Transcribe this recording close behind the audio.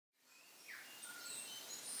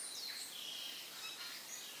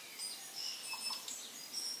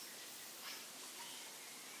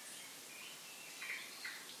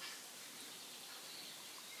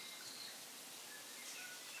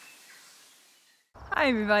Hi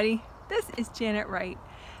everybody, this is Janet Wright,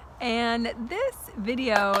 and this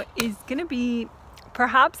video is going to be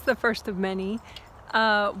perhaps the first of many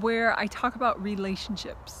where I talk about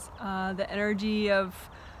relationships, the energy of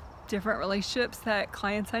different relationships that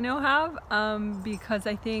clients I know have, because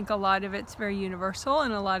I think a lot of it's very universal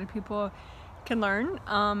and a lot of people can learn.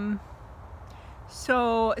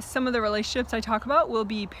 So some of the relationships I talk about will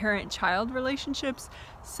be parent-child relationships,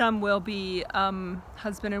 some will be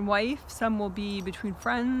husband and wife, some will be between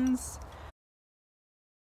friends.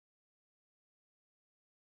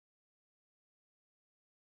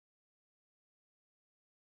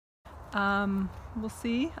 We'll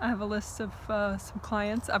see. I have a list of some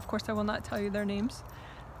clients. Of course, I will not tell you their names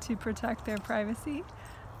to protect their privacy.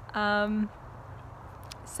 So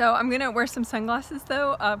I'm gonna wear some sunglasses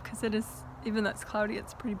though, because it is, even though it's cloudy,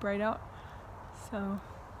 it's pretty bright out. So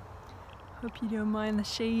hope you don't mind the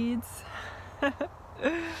shades.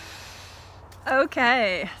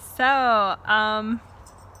 Okay, so I'm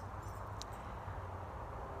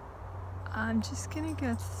just gonna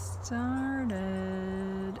get started.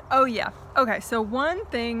 Oh yeah, okay, so one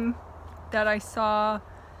thing that I saw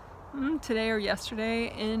today or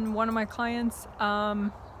yesterday in one of my clients,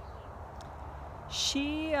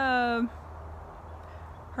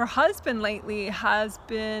 her husband lately has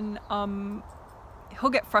been, he'll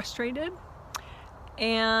get frustrated,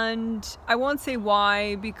 and I won't say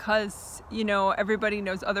why, because, you know, everybody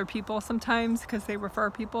knows other people sometimes because they refer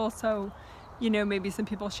people, so, you know, maybe some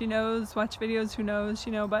people she knows watch videos, who knows,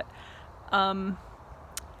 you know, but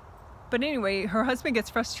anyway, her husband gets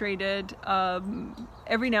frustrated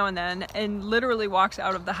every now and then and literally walks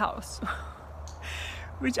out of the house.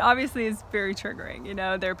 Which obviously is very triggering, you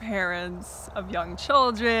know, they're parents of young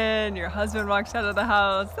children, your husband walks out of the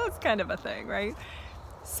house, that's kind of a thing, right?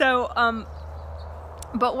 So,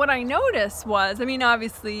 but what I noticed was, I mean,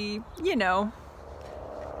 obviously, you know,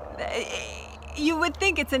 you would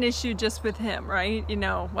think it's an issue just with him, right? You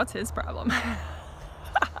know, what's his problem?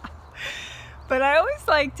 But I always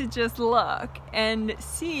like to just look and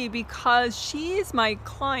see, because she's my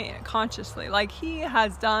client consciously. Like, he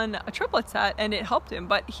has done a triplet set and it helped him,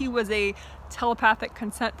 but he was a telepathic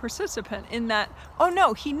consent participant in that, oh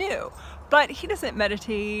no, he knew, but he doesn't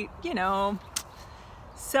meditate, you know.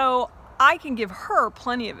 So I can give her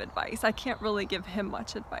plenty of advice. I can't really give him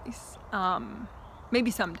much advice. Maybe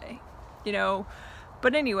someday, you know.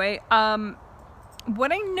 But anyway,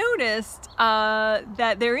 what I noticed,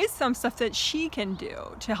 that there is some stuff that she can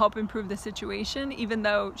do to help improve the situation, even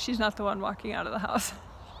though she's not the one walking out of the house.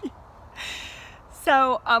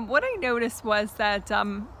 So what I noticed was that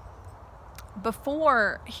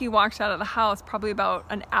before he walks out of the house, probably about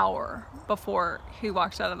an hour before he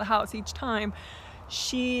walks out of the house each time,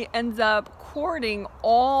 she ends up cording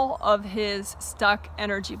all of his stuck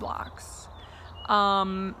energy blocks.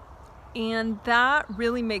 And that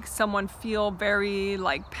really makes someone feel very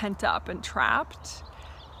like pent up and trapped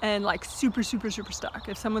and like super stuck.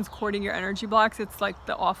 If someone's cording your energy blocks, it's like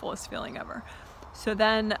the awfulest feeling ever. So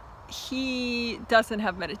then he doesn't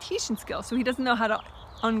have meditation skills, so he doesn't know how to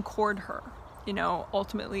uncord her. You know,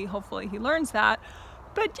 ultimately, hopefully he learns that.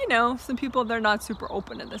 But you know, some people, they're not super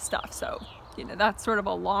open to this stuff. So, you know, that's sort of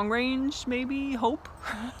a long range, maybe, hope.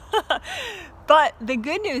 But the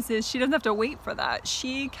good news is she doesn't have to wait for that.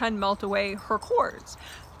 She can melt away her cords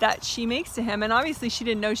that she makes to him. And obviously she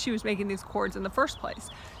didn't know she was making these cords in the first place.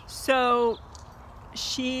 So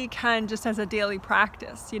she can, just as a daily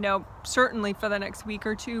practice, you know, certainly for the next week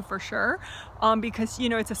or two for sure, because, you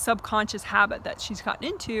know, it's a subconscious habit that she's gotten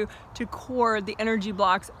into, to cord the energy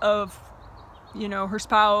blocks of, you know, her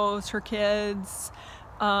spouse, her kids,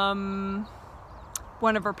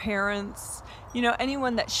 one of her parents, you know,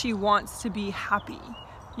 anyone that she wants to be happy,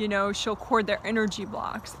 you know, she'll cord their energy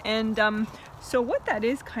blocks. And so what that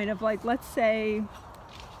is kind of like, let's say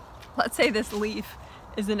this leaf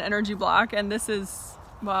is an energy block, and this is,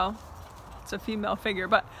 well, it's a female figure,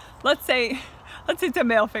 but let's say it's a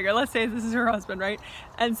male figure. Let's say this is her husband, right?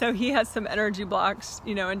 And so he has some energy blocks,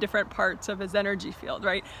 you know, in different parts of his energy field,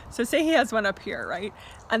 right? So say he has one up here, right?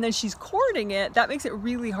 And then she's cording it. That makes it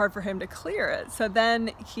really hard for him to clear it. So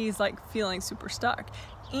then he's like feeling super stuck.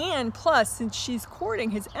 And plus, since she's cording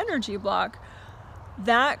his energy block,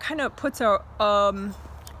 that kind of puts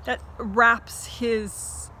that wraps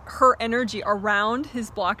her energy around his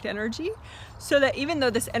blocked energy, so that even though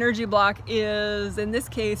this energy block is, in this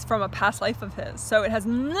case, from a past life of his, so it has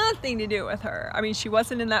nothing to do with her. I mean, she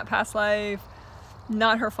wasn't in that past life,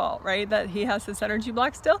 not her fault, right, that he has this energy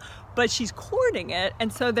block still, but she's cording it,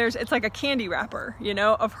 and so it's like a candy wrapper, you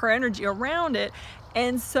know, of her energy around it.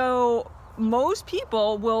 And so most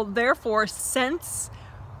people will therefore sense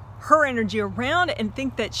her energy around it and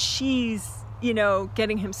think that she's, you know,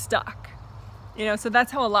 getting him stuck. You know, so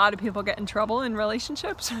that's how a lot of people get in trouble in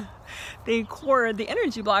relationships. They cord the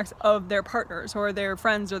energy blocks of their partners or their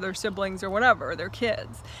friends or their siblings or whatever, or their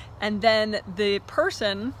kids. And then the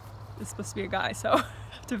person, it's supposed to be a guy, so I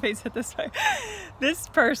have to face it this way. This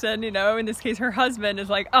person, you know, in this case her husband, is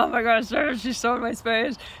like, oh my gosh, she's so in my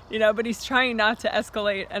space, you know, but he's trying not to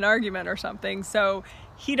escalate an argument or something. So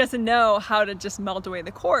he doesn't know how to just melt away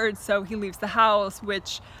the cords, so he leaves the house,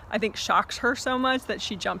 which I think shocks her so much that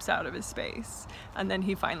she jumps out of his space. And then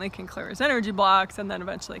he finally can clear his energy blocks and then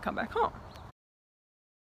eventually come back home.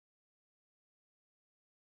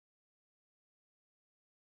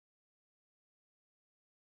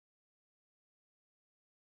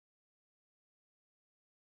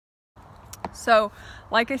 So,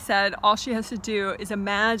 like I said, all she has to do is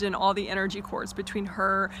imagine all the energy cords between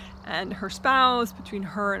her and her spouse, between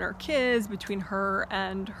her and her kids, between her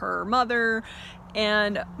and her mother,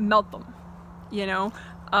 and melt them, you know?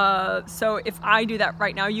 So if I do that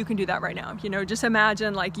right now, you can do that right now. You know, just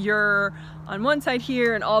imagine like you're on one side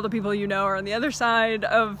here and all the people you know are on the other side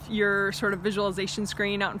of your sort of visualization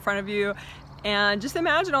screen out in front of you. And just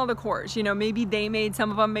imagine all the cords, you know, maybe they made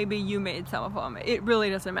some of them, maybe you made some of them. It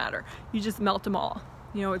really doesn't matter. You just melt them all,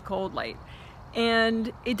 you know, with cold light.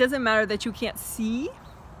 And it doesn't matter that you can't see,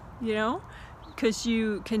 you know, because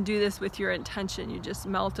you can do this with your intention. You just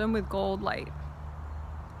melt them with gold light.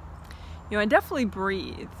 You know, and definitely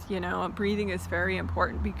breathe, you know, breathing is very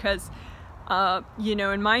important because, you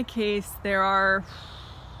know, in my case, there are,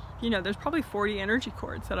 you know, there's probably 40 energy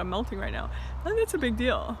cords that I'm melting right now. And that's a big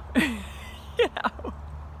deal. You know.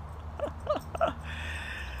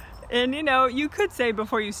 And you know, you could say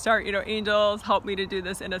before you start, you know, angels help me to do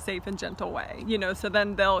this in a safe and gentle way, you know, so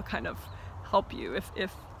then they'll kind of help you if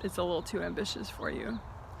it's a little too ambitious for you.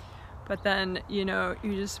 But then, you know,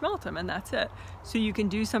 you just melt them and that's it. So you can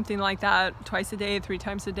do something like that twice a day, 3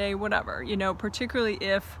 times a day, whatever, you know, particularly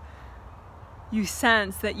if you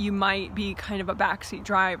sense that you might be kind of a backseat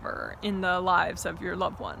driver in the lives of your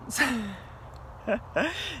loved ones.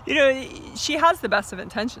 You know, she has the best of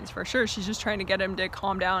intentions for sure. She's just trying to get him to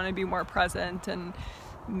calm down and be more present and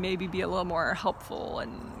maybe be a little more helpful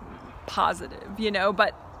and positive, you know,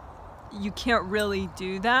 but you can't really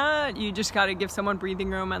do that. You just got to give someone breathing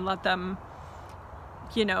room and let them,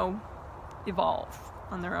 you know, evolve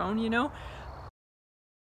on their own, you know.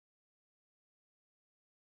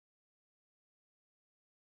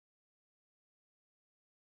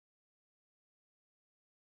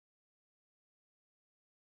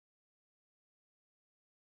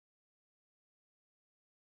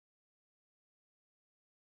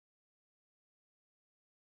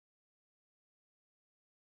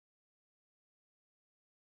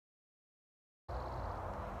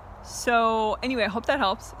 So anyway, I hope that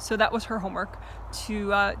helps. So that was her homework,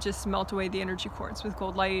 to just melt away the energy cords with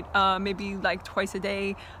gold light, maybe like twice a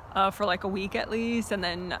day for like a week at least. And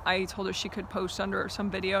then I told her she could post under some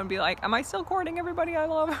video and be like, am I still courting everybody I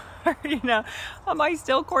love? You know, am I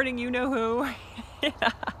still courting you know who?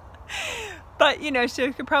 Yeah. But you know,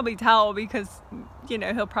 she could probably tell because, you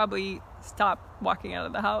know, he'll probably stop walking out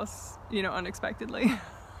of the house, you know, unexpectedly.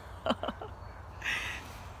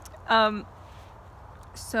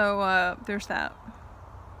 So there's that.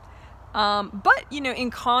 But, you know,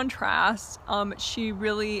 in contrast, she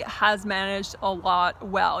really has managed a lot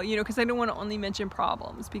well, you know, because I don't want to only mention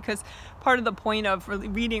problems, because part of the point of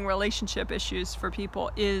reading relationship issues for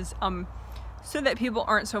people is so that people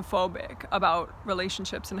aren't so phobic about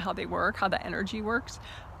relationships and how they work, how the energy works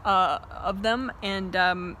of them.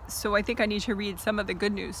 And so I think I need to read some of the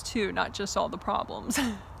good news too, not just all the problems.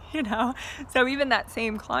 You know, so even that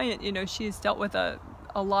same client, you know, she's dealt with a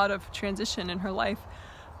lot of transition in her life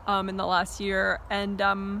in the last year, and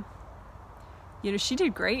you know, she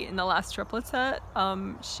did great in the last triplet set.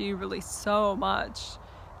 She released so much.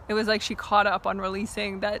 It was like she caught up on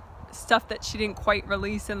releasing that stuff that she didn't quite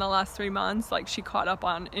release in the last 3 months, like she caught up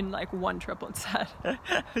on in like one triplet set.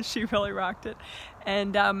 She really rocked it.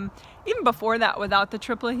 And even before that, without the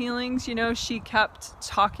triplet healings, you know, she kept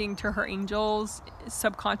talking to her angels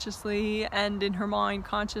subconsciously and in her mind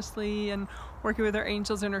consciously, and working with her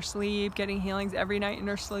angels in her sleep, getting healings every night in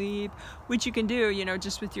her sleep, which you can do, you know,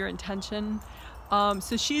 just with your intention.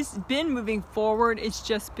 So she's been moving forward. It's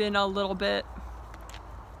just been a little bit,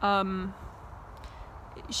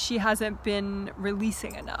 she hasn't been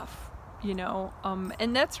releasing enough, you know,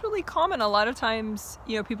 and that's really common. A lot of times,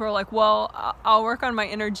 you know, people are like, well, I'll work on my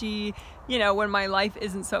energy, you know, when my life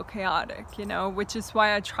isn't so chaotic, you know, which is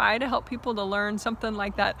why I try to help people to learn something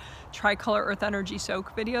like that Tricolor Earth Energy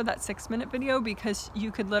Soak video, that 6-minute video, because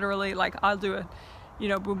you could literally, like, I'll do a, you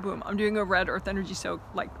know, boom, boom. I'm doing a red earth energy soak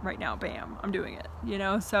like right now, bam, I'm doing it, you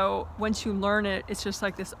know? So once you learn it, it's just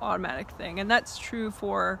like this automatic thing. And that's true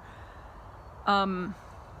for,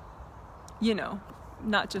 you know,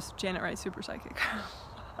 not just Janet Wright Super Psychic.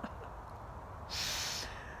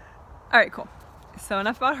 All right, cool. So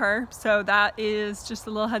enough about her. So that is just a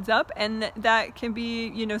little heads up, and that can be,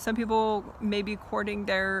 you know, some people may be courting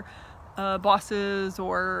their bosses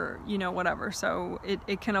or, you know, whatever. So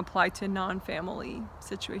it can apply to non-family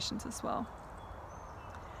situations as well.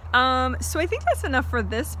 So I think that's enough for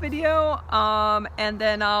this video, and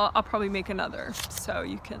then I'll probably make another, so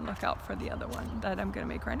you can look out for the other one that I'm gonna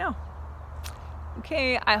make right now.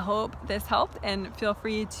 Okay, I hope this helped, and feel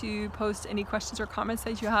free to post any questions or comments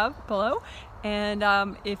that you have below. And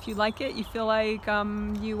if you like it, you feel like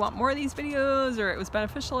you want more of these videos, or it was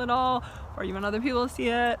beneficial at all, or you want other people to see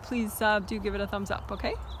it, please do give it a thumbs up,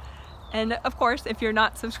 okay? And of course, if you're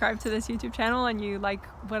not subscribed to this YouTube channel and you like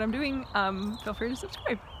what I'm doing, feel free to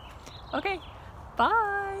subscribe. Okay,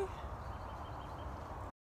 bye!